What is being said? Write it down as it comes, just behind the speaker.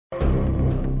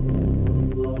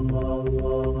And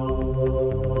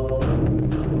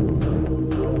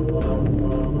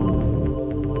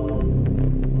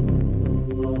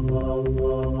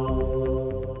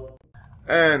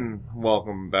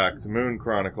welcome back to Moon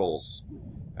Chronicles.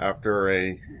 After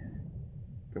a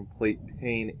complete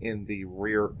pain in the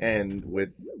rear end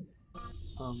with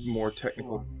more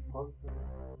technical...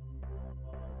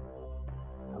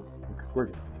 We're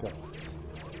good. Go.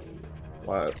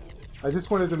 What? I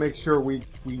just wanted to make sure we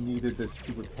needed this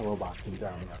stupid pillow boxing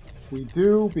down there. We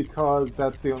do, because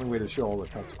that's the only way to show all the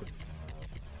touchscreen.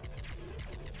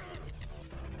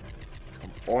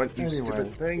 On, you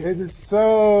stupid thing. It is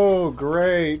so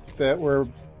great that we're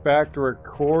back to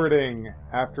recording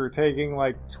after taking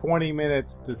like 20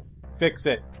 minutes to fix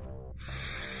it.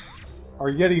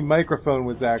 Our Yeti microphone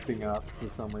was acting up for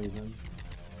some reason.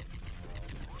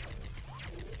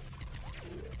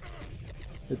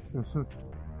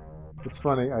 It's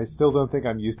funny. I still don't think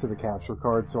I'm used to the capture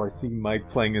card, so I see Mike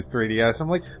playing his 3DS. I'm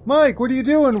like, Mike, what are you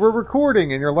doing? We're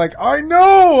recording. And you're like, I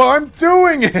know! I'm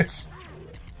doing it!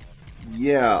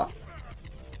 Yeah.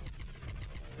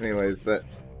 Anyways, that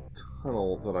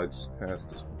tunnel that I just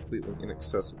passed is completely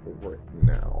inaccessible right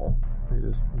now. I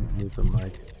just move the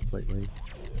mic slightly.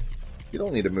 You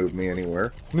don't need to move me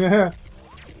anywhere. Yeah.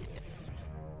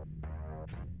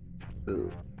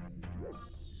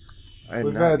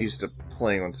 I'm not used to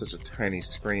playing on such a tiny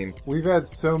screen. We've had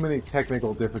so many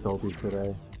technical difficulties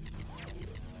today.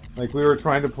 Like, we were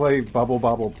trying to play Bubble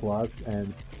Bobble Plus,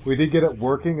 and we did get it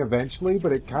working eventually,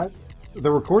 but the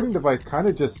recording device kind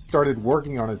of just started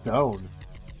working on its own.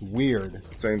 It's weird.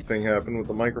 Same thing happened with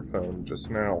the microphone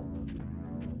just now.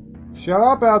 Shut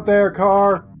up out there,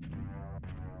 car!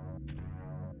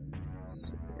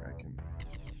 Let's see, I can...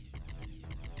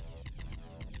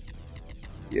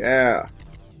 Yeah!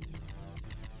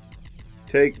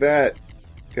 Take that,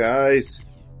 guys.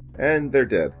 And they're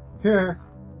dead. Yeah.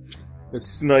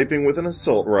 Sniping with an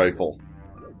assault rifle.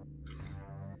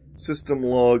 System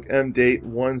log M-Date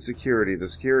 1 security. The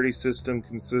security system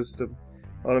consists of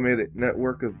automated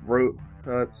network of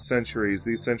robot sentries.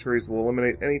 These sentries will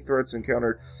eliminate any threats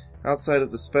encountered outside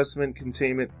of the specimen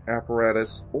containment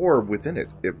apparatus or within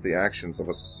it if the actions of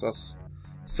a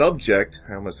subject,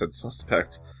 I almost said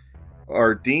suspect,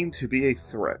 are deemed to be a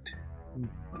threat.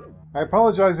 I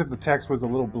apologize if the text was a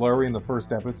little blurry in the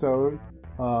first episode.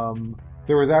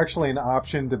 There was actually an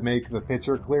option to make the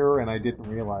picture clearer, and I didn't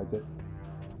realize it.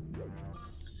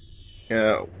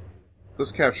 Yeah,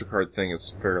 this capture card thing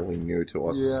is fairly new to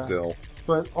us still.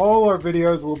 But all our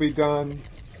videos will be done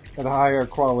at higher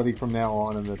quality from now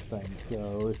on in this thing,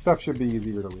 so stuff should be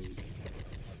easier to read.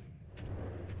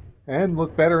 And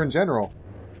look better in general.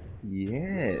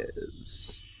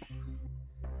 Yes.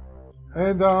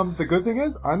 And the good thing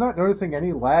is, I'm not noticing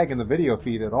any lag in the video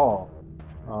feed at all.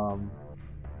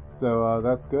 So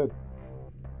that's good.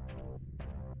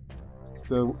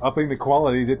 So upping the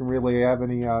quality didn't really have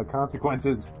any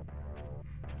consequences.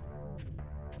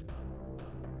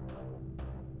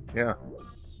 Yeah.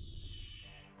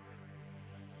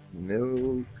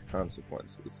 No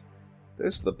consequences.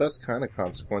 Those are the best kind of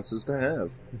consequences to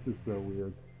have. This is so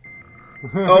weird.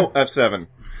 Oh, F7.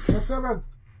 F7!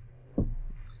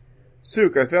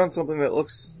 Sook, I found something that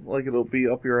looks like it'll be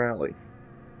up your alley.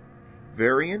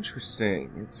 Very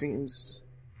interesting. It seems...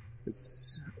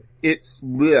 It's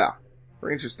bleh.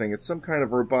 Very interesting. It's some kind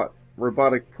of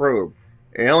robotic probe.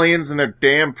 Aliens and their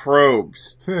damn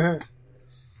probes.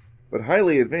 But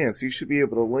highly advanced. You should be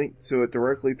able to link to it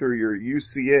directly through your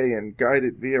UCA and guide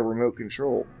it via remote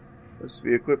control. Looks to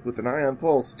be equipped with an ion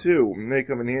pulse, too. May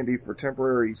come in handy for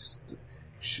temporarily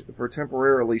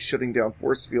shutting down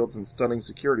force fields and stunning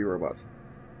security robots.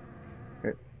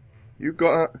 Hey, you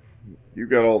got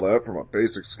all that from a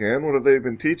basic scan? What have they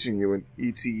been teaching you in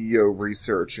ETEO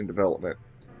research and development?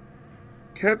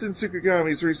 Captain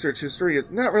Tsukigami's research history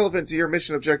is not relevant to your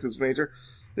mission objectives, Major.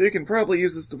 You can probably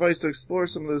use this device to explore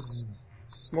some of those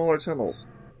smaller tunnels.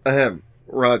 Ahem.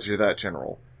 Roger that,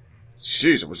 General.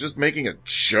 Jeez, I was just making a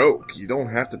joke. You don't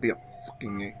have to be a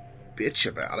fucking bitch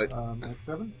about it.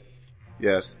 F7?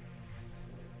 Yes.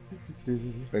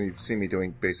 When you see me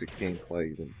doing basic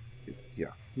gameplay, then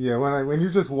yeah. Yeah, when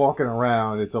you're just walking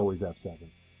around, it's always F7.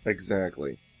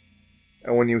 Exactly.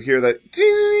 And when you hear that...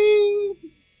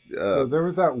 So there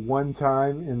was that one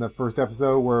time in the first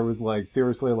episode where it was like,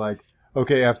 seriously, like,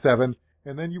 okay, F7.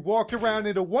 And then you walked around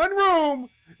into one room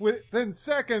within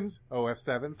seconds. Oh,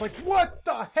 F7. It's like, what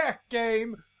the heck,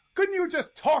 game? Couldn't you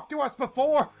just talk to us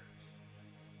before?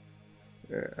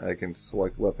 I can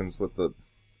select weapons with the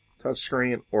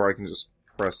touchscreen, or I can just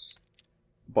press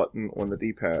button on the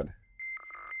D-pad.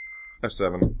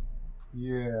 F7.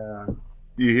 Yeah.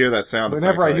 You hear that sound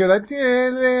Whenever effect, I hear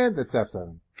that, that's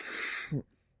F7.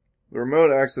 The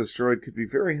remote access droid could be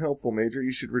very helpful, Major.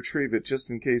 You should retrieve it just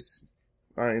in case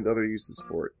you find other uses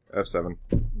for it. F7.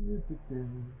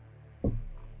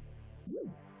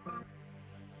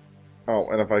 Oh,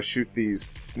 and if I shoot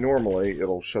these normally,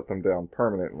 it'll shut them down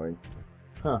permanently.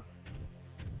 Huh.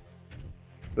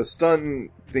 The stun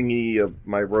thingy of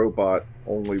my robot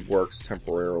only works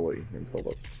temporarily until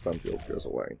the stun field goes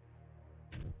away.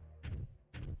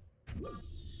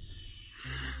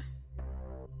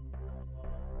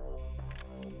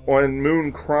 On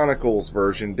Moon Chronicles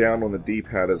version, down on the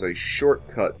D-pad is a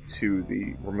shortcut to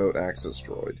the remote access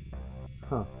droid.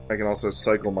 Huh. I can also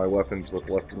cycle my weapons with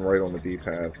left and right on the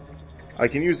D-pad. I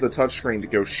can use the touchscreen to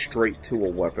go straight to a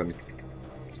weapon.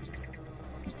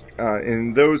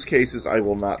 In those cases, I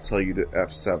will not tell you to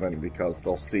F7 because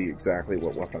they'll see exactly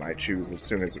what weapon I choose as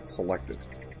soon as it's selected.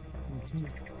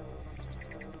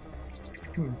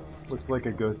 Looks like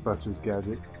a Ghostbusters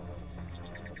gadget.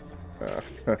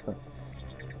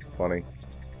 Funny.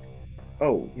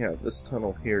 Oh, yeah, this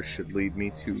tunnel here should lead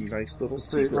me to nice little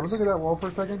secrets. Let me look at that wall for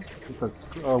a second.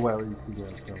 Oh, well,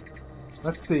 go.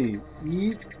 Let's see.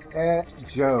 Eat at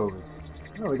Joe's.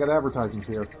 Oh, we got advertisements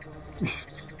here.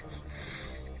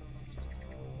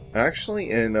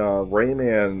 Actually, in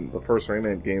Rayman, the first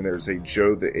Rayman game, there's a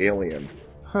Joe the Alien.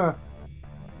 Huh.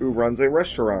 Who runs a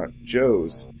restaurant,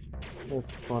 Joe's.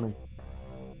 That's funny.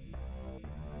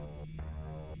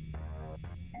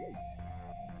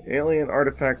 Alien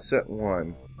Artifact Set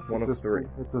 1. One of 3.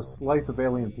 It's a slice of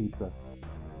alien pizza.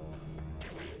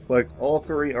 Collect all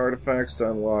 3 artifacts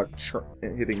to unlock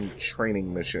hitting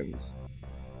training missions.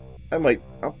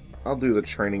 I'll do the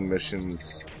training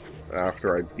missions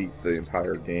after I beat the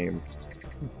entire game.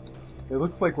 It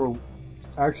looks like we're...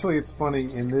 Actually, it's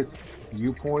funny, in this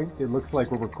viewpoint, it looks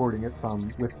like we're recording it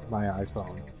with my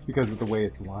iPhone, because of the way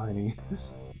it's liney.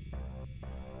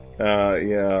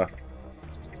 Yeah.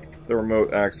 The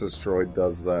remote access droid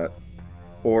does that.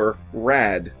 Or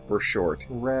RAD, for short.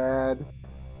 RAD.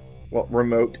 Well,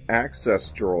 remote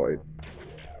access droid.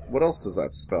 What else does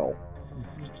that spell?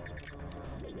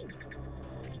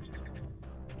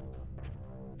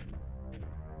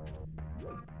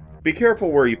 Be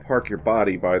careful where you park your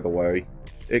body, by the way.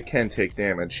 It can take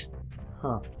damage.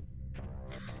 Huh.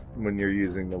 When you're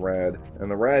using the RAD.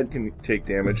 And the RAD can take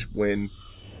damage when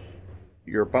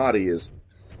your body is...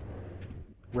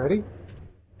 Ready?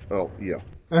 Oh, yeah.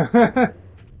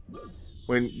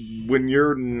 When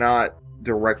you're not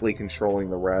directly controlling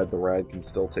the RAD can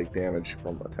still take damage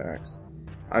from attacks.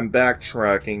 I'm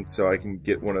backtracking so I can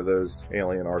get one of those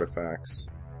alien artifacts.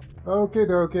 Okay,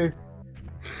 dokie.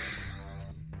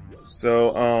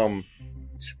 So,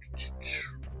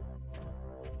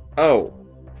 oh.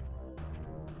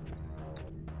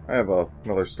 I have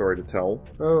another story to tell.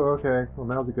 Oh, okay. Well,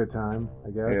 now's a good time, I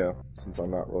guess. Yeah, since I'm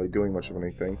not really doing much of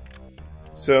anything.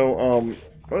 So,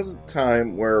 there was a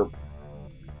time where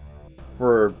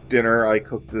for dinner I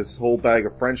cooked this whole bag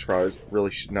of french fries.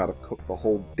 Really should not have cooked the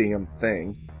whole damn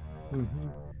thing. Mm-hmm.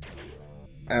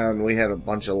 And we had a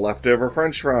bunch of leftover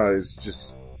french fries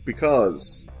just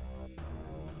because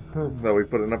that we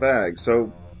put in a bag.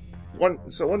 So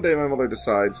one day my mother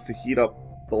decides to heat up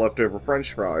the leftover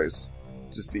french fries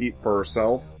just to eat for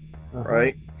herself,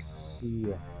 right?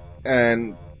 Yeah.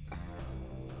 And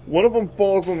one of them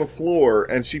falls on the floor,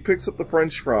 and she picks up the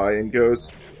french fry and goes,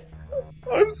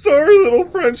 "I'm sorry, little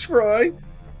french fry.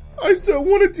 I so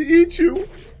wanted to eat you,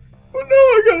 but now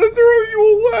I gotta throw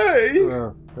you away."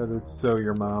 Oh, that is so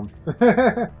your mom.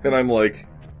 And I'm like,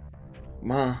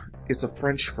 "Ma, it's a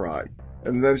french fry."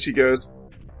 And then she goes,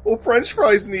 "Well, french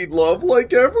fries need love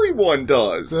like everyone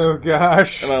does." Oh,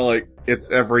 gosh. And I'm like, "It's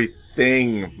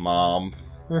everything, Mom."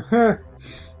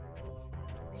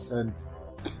 And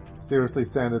seriously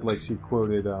sounded like she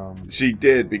quoted, She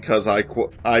did, because I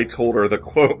told her the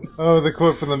quote. Oh, the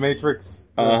quote from The Matrix?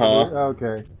 Uh-huh.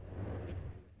 Okay.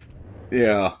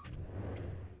 Yeah.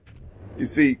 You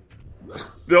see,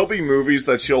 there'll be movies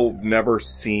that she'll never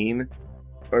seen,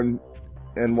 and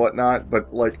whatnot,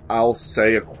 but, like, I'll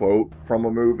say a quote from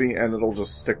a movie, and it'll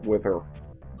just stick with her.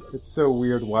 It's so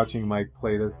weird watching Mike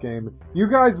play this game. You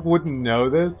guys wouldn't know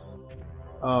this,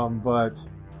 but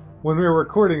when we were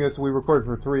recording this, we recorded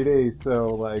for 3 days, so,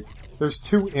 like, there's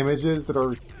 2 images that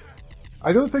are...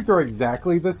 I don't think they're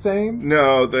exactly the same.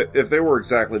 No, if they were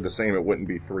exactly the same, it wouldn't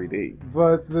be 3D.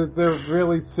 But they're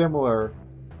really similar.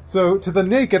 So, to the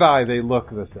naked eye, they look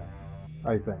the same,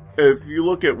 I think. If you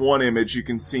look at one image, you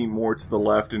can see more to the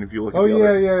left, and if you look at the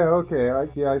other... other...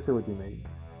 okay. I see what you mean.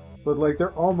 But, like,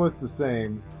 they're almost the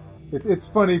same. It's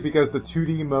funny because the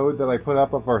 2D mode that I put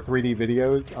up of our 3D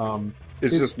videos,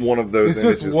 It's just one of those it's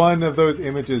images. just one of those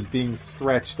images being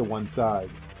stretched to one side.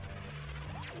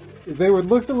 They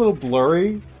looked a little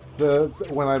blurry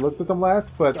when I looked at them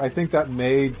last, but I think that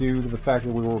may due to the fact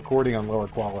that we were recording on lower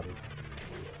quality.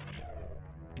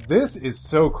 This is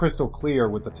so crystal clear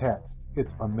with the text.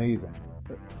 It's amazing.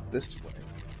 This way.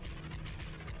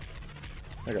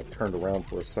 I got turned around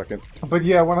for a second. But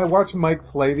yeah, when I watch Mike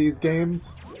play these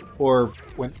games, or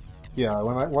when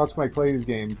I watch Mike play these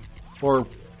games, or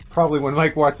probably when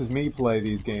Mike watches me play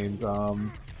these games,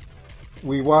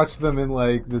 we watch them in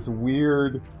like this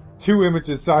weird 2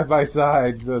 images side by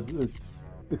side. So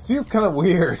it feels kind of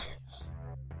weird.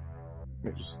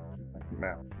 Let me just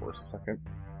map for a second.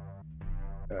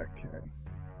 Okay.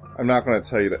 I'm not going to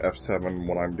tell you to F7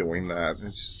 when I'm doing that.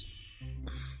 It's just...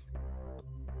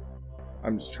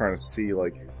 I'm just trying to see,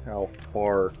 like, how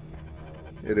far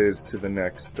it is to the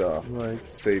next,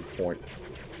 save point.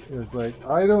 It's like,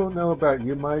 I don't know about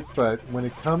you, Mike, but when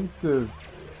it comes to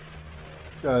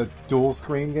dual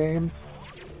screen games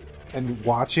and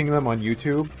watching them on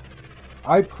YouTube,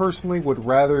 I personally would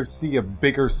rather see a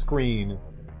bigger screen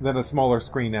than a smaller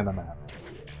screen and a map.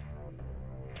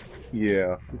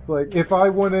 Yeah. It's like, if I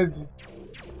wanted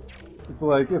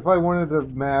a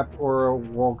map or a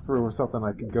walkthrough or something,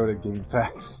 I could go to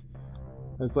GameFAQs.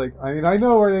 It's like, I mean, I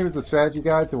know our name is the Strategy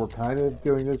Guide, so we're kind of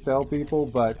doing this to help people,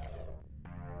 but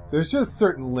there's just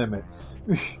certain limits.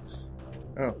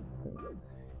 Oh.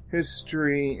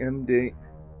 History, end date,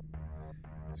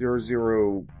 000... Is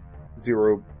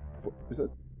that?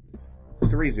 It's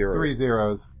 3 zeros. 3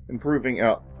 zeros. Improving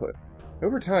output.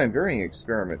 Over time, varying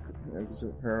experimental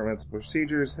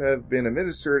procedures have been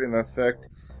administered in effect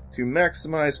to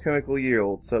maximize chemical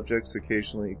yield. Subjects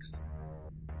occasionally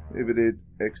exhibited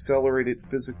accelerated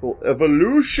physical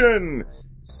evolution,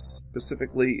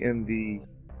 specifically in the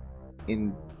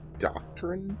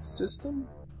indoctrin system?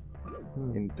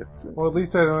 Indoctrin? Well, at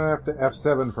least I don't have to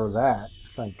F7 for that,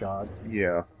 thank God.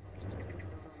 Yeah.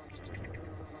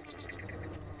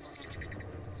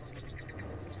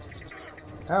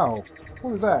 Ow.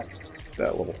 What was that?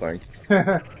 That little thing.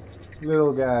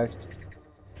 Little guy.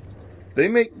 They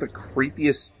make the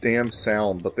creepiest damn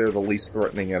sound, but they're the least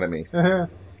threatening enemy.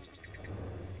 That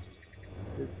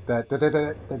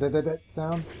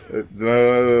sound?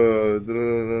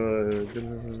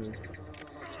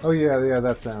 Oh yeah,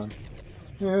 that sound.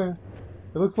 Yeah.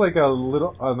 It looks like an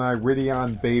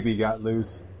Iridion baby got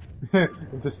loose.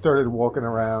 and just started walking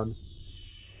around.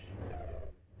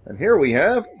 And here we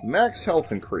have max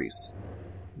health increase.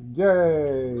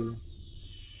 Yay!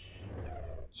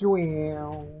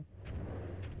 Jow.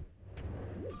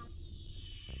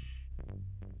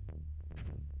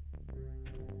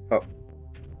 Oh.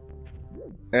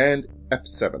 And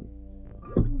F7.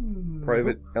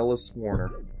 Private Ellis Warner.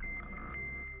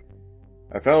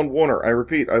 I found Warner. I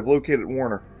repeat, I've located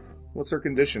Warner. What's her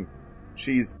condition?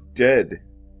 She's dead.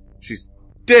 She's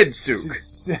dead, Sook!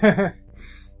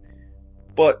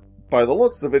 But, by the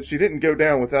looks of it, she didn't go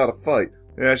down without a fight.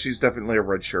 Yeah, she's definitely a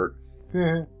red shirt.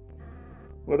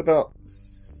 What about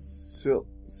Silas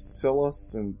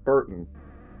and Burton?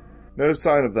 No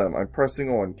sign of them. I'm pressing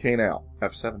on. Kane out.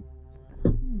 F7.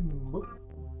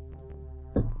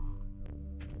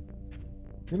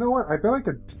 You know what? I bet I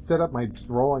could set up my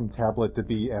drawing tablet to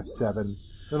be F7.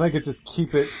 Then I could just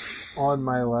keep it on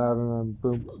my lab and then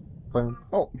boom, boom.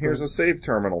 Oh, here's a save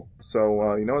terminal.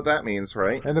 So, you know what that means,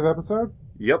 right? End of episode?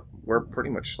 Yep. We're pretty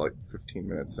much like 15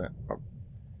 minutes in. Oh.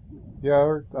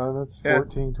 Yeah, that's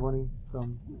 14, 20.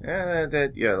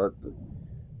 Yeah.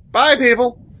 Bye,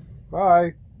 people!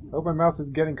 Bye. Hope my mouse is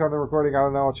getting caught in the recording. I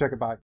don't know. I'll check it. Bye.